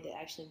holiday that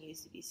actually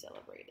needs to be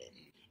celebrated?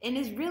 And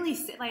it's really,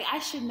 I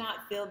should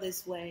not feel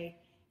this way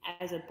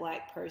as a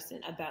Black person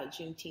about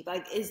Juneteenth.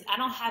 I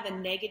don't have a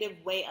negative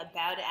way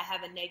about it. I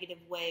have a negative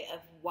way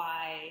of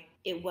why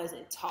it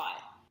wasn't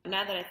taught.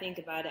 Now that I think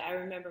about it, I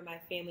remember my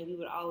family, we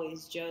would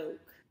always joke,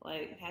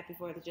 Happy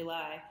 4th of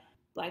July.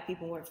 Black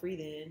people weren't free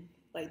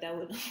then. That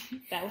would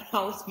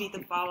always be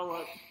the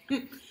follow-up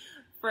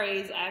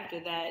phrase after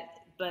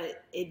that.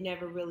 But it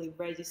never really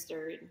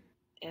registered,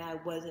 and I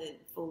wasn't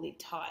fully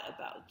taught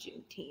about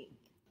Juneteenth.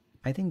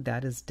 I think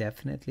that is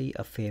definitely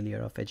a failure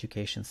of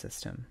education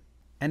system.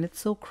 And it's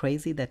so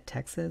crazy that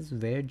Texas,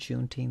 where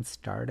Juneteenth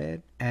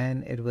started,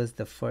 and it was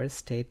the first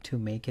state to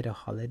make it a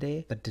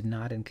holiday, but did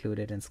not include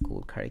it in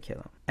school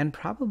curriculum. And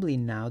probably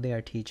now they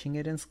are teaching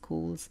it in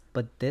schools,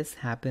 but this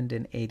happened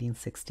in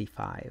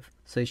 1865.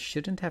 So it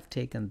shouldn't have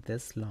taken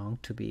this long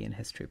to be in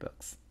history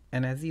books.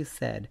 And as you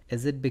said,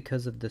 is it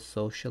because of the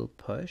social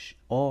push,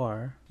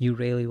 or you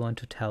really want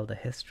to tell the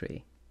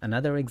history?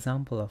 Another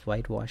example of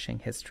whitewashing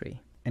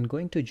history. And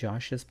going to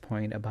Josh's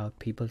point about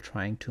people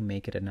trying to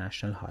make it a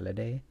national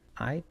holiday,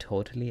 I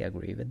totally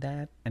agree with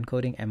that. And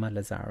quoting Emma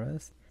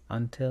Lazarus,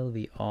 until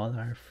we all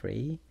are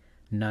free,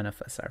 none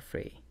of us are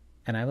free.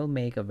 And I will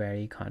make a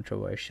very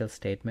controversial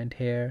statement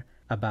here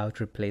about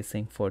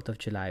replacing 4th of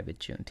July with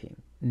Juneteenth.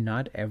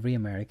 Not every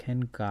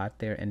American got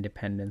their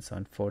independence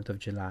on 4th of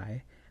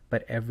July,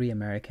 but every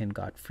American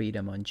got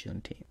freedom on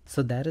Juneteenth.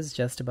 So that is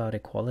just about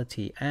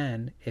equality,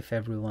 and if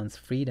everyone's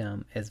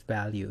freedom is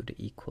valued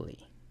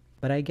equally.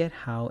 But I get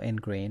how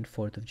ingrained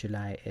 4th of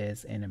July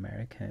is in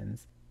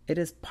Americans. It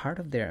is part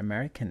of their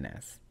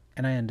Americanness.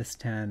 And I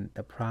understand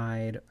the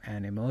pride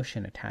and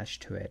emotion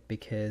attached to it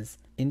because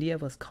India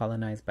was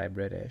colonized by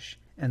British.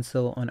 And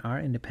so on our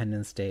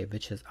Independence Day,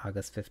 which is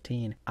August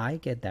 15, I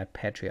get that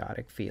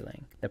patriotic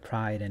feeling, the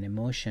pride and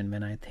emotion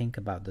when I think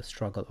about the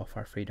struggle of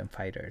our freedom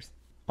fighters.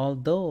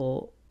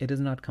 Although it is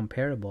not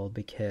comparable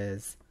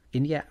because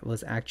India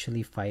was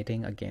actually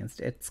fighting against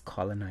its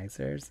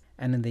colonizers,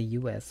 and in the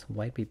US,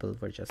 white people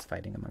were just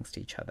fighting amongst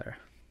each other.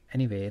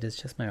 Anyway, it is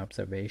just my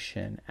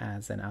observation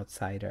as an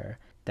outsider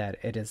that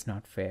it is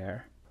not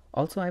fair.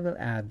 Also, I will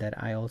add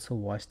that I also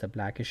watched the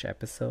Blackish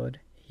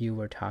episode you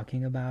were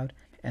talking about,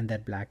 and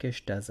that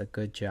Blackish does a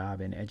good job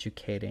in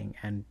educating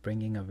and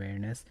bringing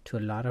awareness to a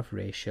lot of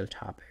racial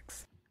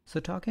topics. So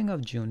talking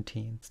of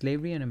Juneteenth,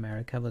 slavery in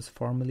America was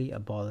formally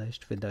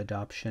abolished with the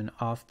adoption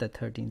of the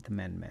 13th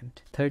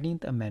Amendment.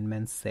 13th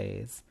Amendment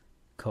says,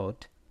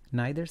 quote,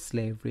 "Neither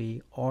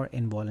slavery or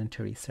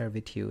involuntary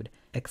servitude,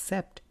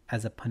 except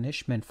as a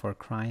punishment for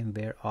crime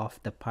whereof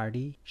the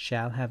party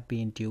shall have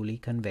been duly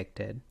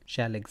convicted,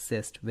 shall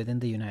exist within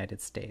the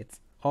United States,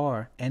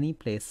 or any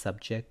place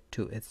subject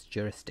to its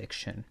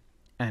jurisdiction,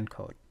 end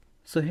quote.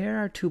 So here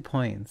are 2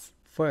 points.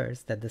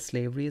 First, that the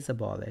slavery is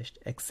abolished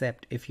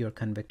except if you're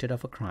convicted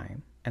of a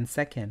crime. And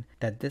second,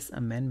 that this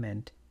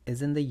amendment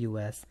is in the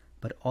US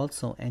but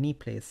also any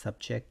place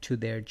subject to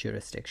their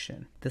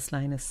jurisdiction. This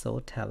line is so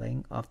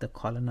telling of the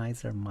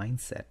colonizer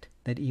mindset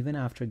that even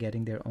after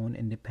getting their own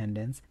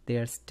independence, they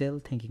are still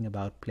thinking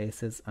about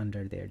places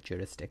under their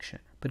jurisdiction.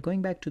 But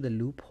going back to the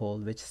loophole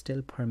which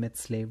still permits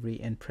slavery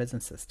in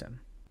prison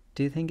system,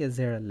 do you think is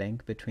there a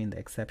link between the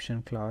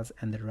exception clause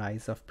and the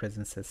rise of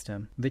prison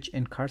system, which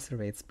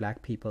incarcerates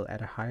black people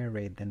at a higher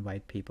rate than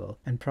white people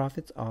and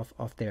profits off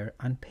of their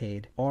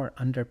unpaid or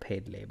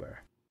underpaid labor?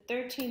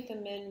 13th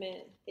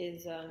Amendment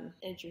is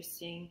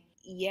interesting.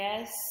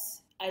 Yes,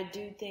 I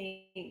do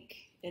think,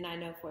 and I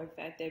know for a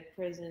fact that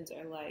prisons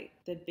are like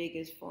the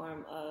biggest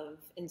form of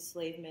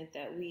enslavement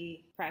that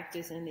we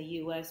practice in the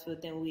U.S.,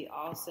 but then we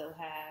also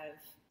have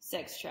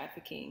sex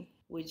trafficking,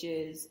 which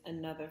is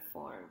another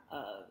form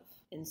of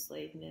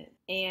enslavement.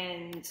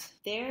 And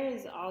there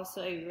is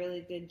also a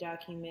really good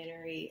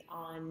documentary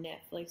on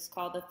Netflix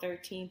called The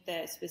 13th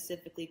that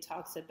specifically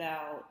talks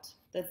about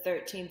the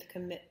 13th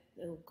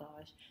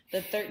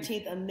the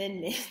 13th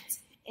Amendment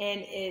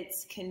and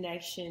its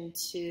connection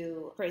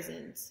to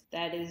prisons.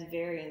 That is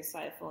very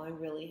insightful and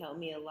really helped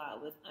me a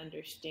lot with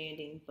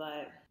understanding.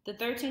 But the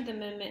 13th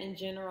Amendment in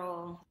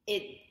general,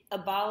 it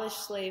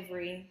abolished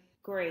slavery,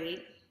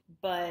 great,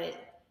 but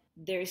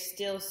there's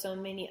still so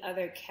many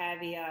other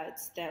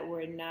caveats that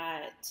were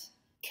not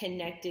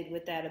connected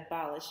with that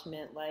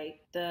abolishment,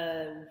 like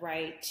the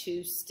right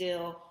to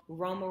still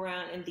roam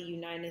around in the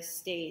United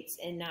States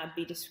and not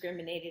be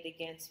discriminated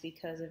against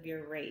because of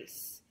your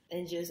race,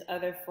 and just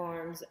other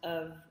forms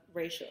of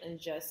racial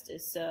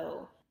injustice.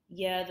 So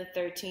yeah, the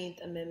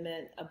 13th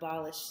Amendment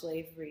abolished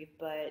slavery,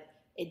 but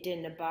it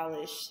didn't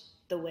abolish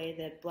the way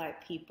that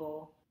black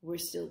people were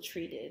still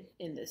treated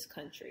in this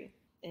country.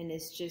 And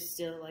it's just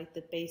still like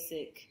the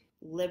basic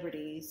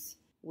liberties,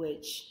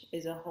 which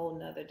is a whole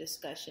nother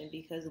discussion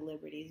because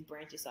liberties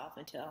branches off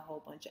into a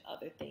whole bunch of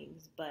other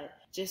things. But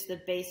just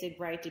the basic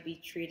right to be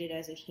treated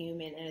as a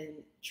human and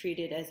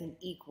treated as an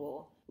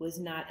equal was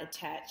not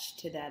attached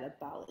to that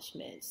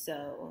abolishment.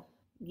 So,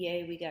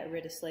 yay, we got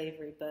rid of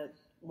slavery, but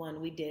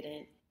 1, we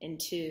didn't. And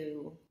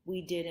 2,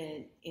 we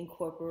didn't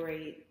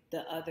incorporate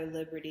the other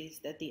liberties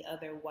that the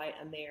other white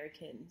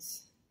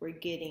Americans were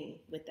getting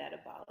with that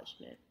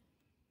abolishment.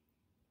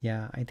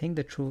 Yeah, I think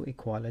the true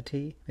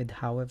equality, with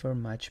however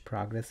much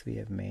progress we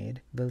have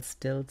made, will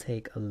still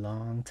take a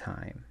long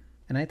time.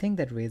 And I think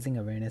that raising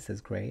awareness is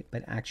great,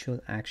 but actual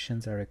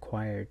actions are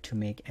required to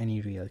make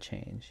any real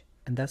change.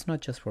 And that's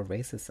not just for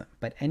racism,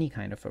 but any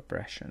kind of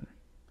oppression.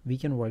 We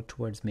can work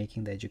towards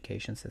making the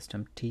education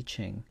system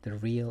teaching the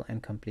real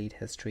and complete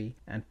history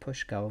and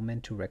push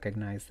government to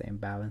recognize the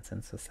imbalance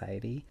in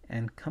society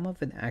and come up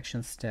with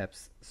action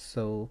steps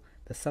so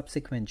the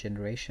subsequent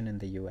generation in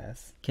the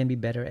US can be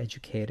better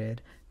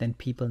educated than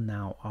people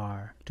now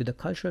are to the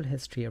cultural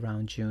history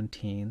around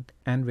Juneteenth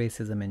and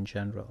racism in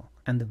general,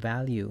 and the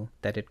value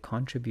that it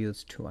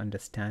contributes to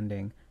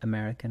understanding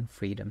American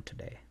freedom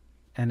today.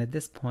 And at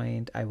this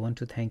point, I want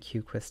to thank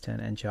you, Kristen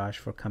and Josh,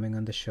 for coming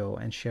on the show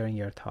and sharing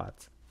your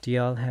thoughts. Do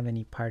y'all have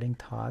any parting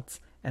thoughts?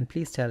 And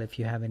please tell if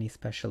you have any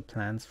special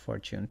plans for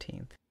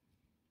Juneteenth.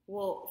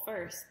 Well,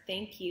 first,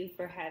 thank you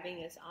for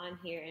having us on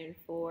here and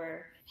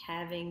for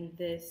having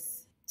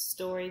this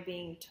story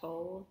being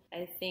told.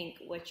 I think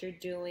what you're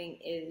doing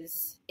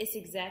it's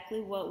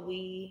exactly what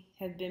we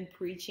have been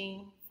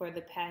preaching for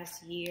the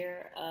past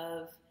year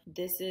of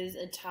this is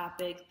a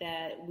topic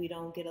that we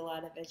don't get a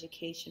lot of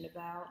education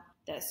about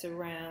that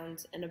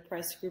surrounds an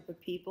oppressed group of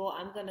people.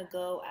 I'm going to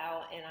go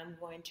out and I'm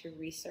going to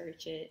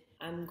research it.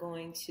 I'm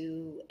going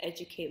to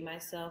educate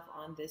myself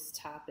on this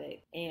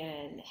topic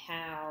and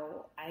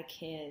how I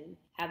can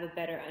have a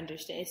better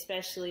understanding,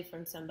 especially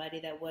from somebody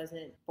that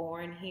wasn't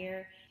born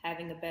here,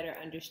 having a better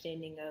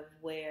understanding of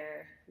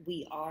where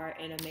we are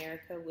in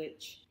America,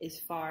 which is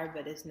far,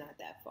 but it's not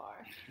that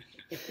far.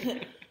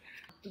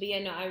 But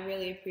yeah, no, I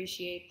really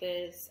appreciate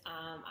this.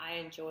 I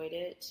enjoyed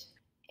it.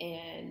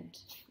 And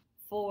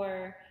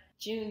for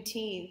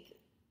Juneteenth,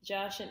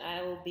 Josh and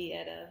I will be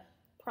at a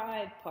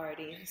pride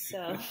party.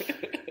 So,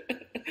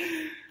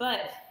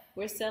 but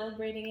we're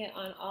celebrating it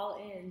on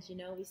all ends. You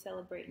know, we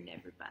celebrating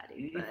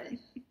everybody, but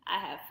I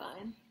have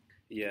fun.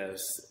 Yes.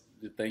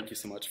 Thank you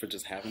so much for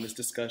just having this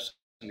discussion.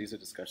 These are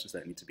discussions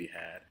that need to be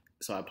had.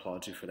 So I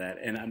applaud you for that.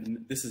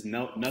 And this is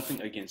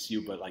nothing against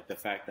you, but like the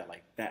fact that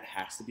like that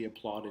has to be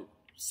applauded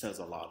says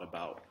a lot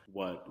about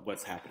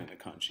what's happening in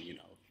the country. You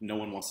know, no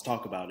one wants to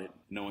talk about it.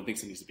 No one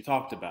thinks it needs to be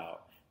talked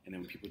about. And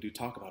then when people do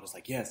talk about it, it's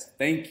like, yes,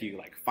 thank you,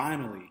 like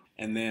finally.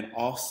 And then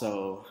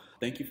also,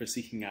 thank you for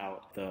seeking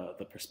out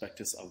the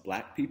perspectives of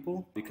Black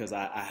people, because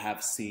I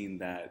have seen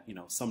that, you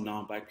know, some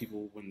non-Black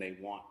people, when they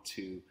want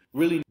to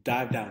really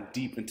dive down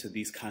deep into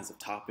these kinds of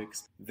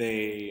topics,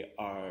 they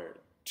are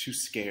too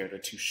scared or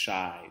too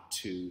shy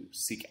to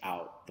seek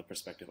out the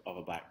perspective of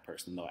a Black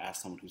person. They'll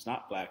ask someone who's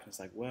not Black, and it's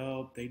like,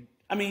 well, they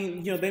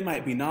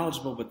might be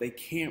knowledgeable, but they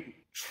can't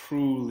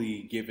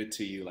truly give it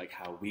to you like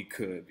how we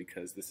could,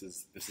 because this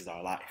is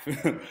our life.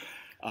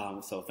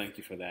 So thank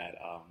you for that.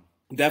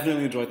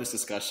 Definitely enjoyed this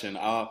discussion.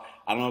 I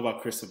don't know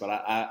about Krista, but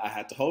I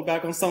had to hold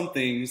back on some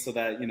things so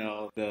that,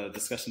 the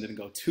discussion didn't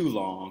go too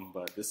long,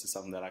 but this is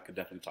something that I could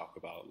definitely talk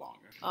about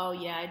longer. Oh,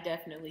 yeah, I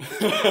definitely did.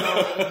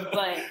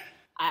 But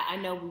I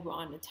know we were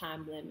on the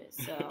time limit,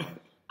 so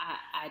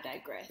I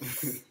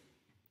digress.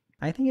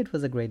 I think it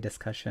was a great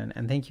discussion,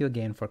 and thank you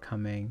again for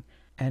coming.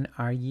 And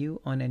are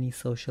you on any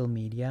social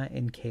media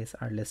in case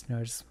our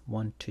listeners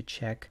want to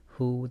check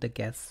who the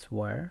guests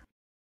were?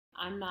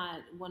 I'm not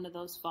one of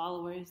those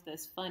followers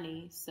that's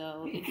funny,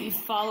 so if you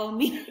follow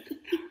me,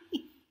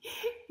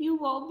 you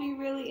won't be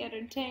really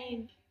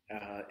entertained.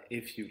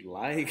 If you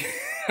like.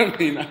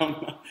 I'm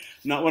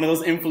not one of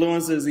those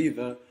influencers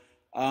either.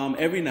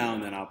 Every now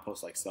and then I'll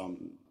post like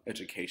some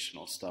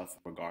educational stuff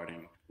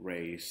regarding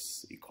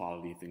race,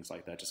 equality, things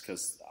like that, just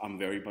because I'm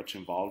very much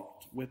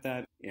involved with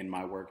that in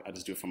my work. I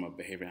just do it from a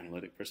behavior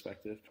analytic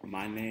perspective.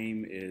 My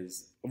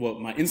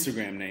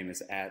Instagram name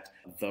is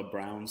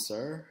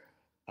 @thebrown_sir.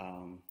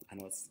 I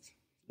know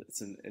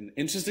it's an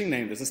interesting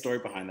name. There's a story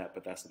behind that,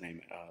 but that's the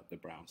name, The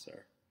Brown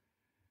Sir.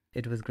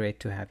 It was great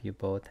to have you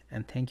both,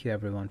 and thank you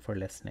everyone for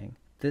listening.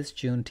 This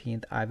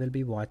Juneteenth, I will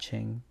be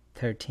watching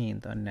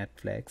 13th on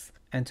Netflix.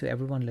 And to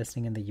everyone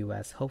listening in the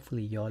US,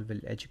 hopefully y'all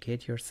will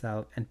educate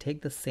yourself and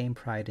take the same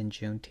pride in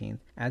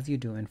Juneteenth as you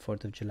do in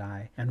 4th of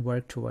July and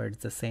work towards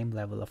the same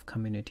level of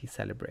community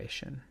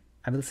celebration.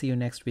 I will see you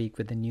next week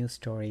with a new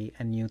story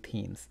and new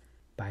themes.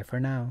 Bye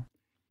for now.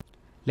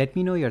 Let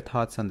me know your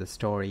thoughts on the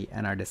story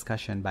and our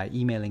discussion by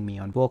emailing me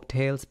on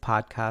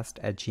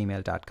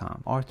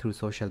WokeTalesPodcast@gmail.com or through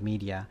social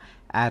media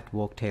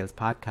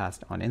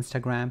 @WokeTalesPodcast on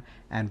Instagram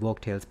and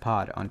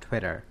WokeTalesPod on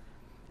Twitter.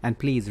 And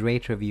please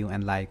rate, review,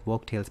 and like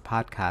WokeTales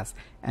Podcast,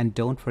 and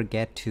don't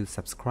forget to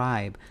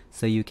subscribe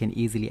so you can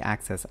easily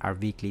access our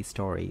weekly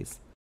stories.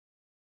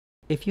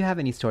 If you have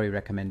any story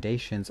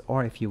recommendations,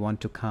 or if you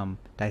want to come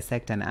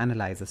dissect and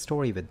analyze a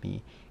story with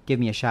me, give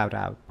me a shout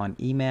out on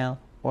email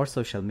or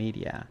social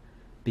media,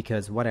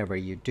 because whatever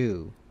you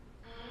do,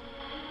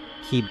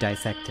 keep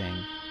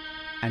dissecting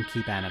and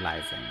keep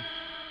analyzing.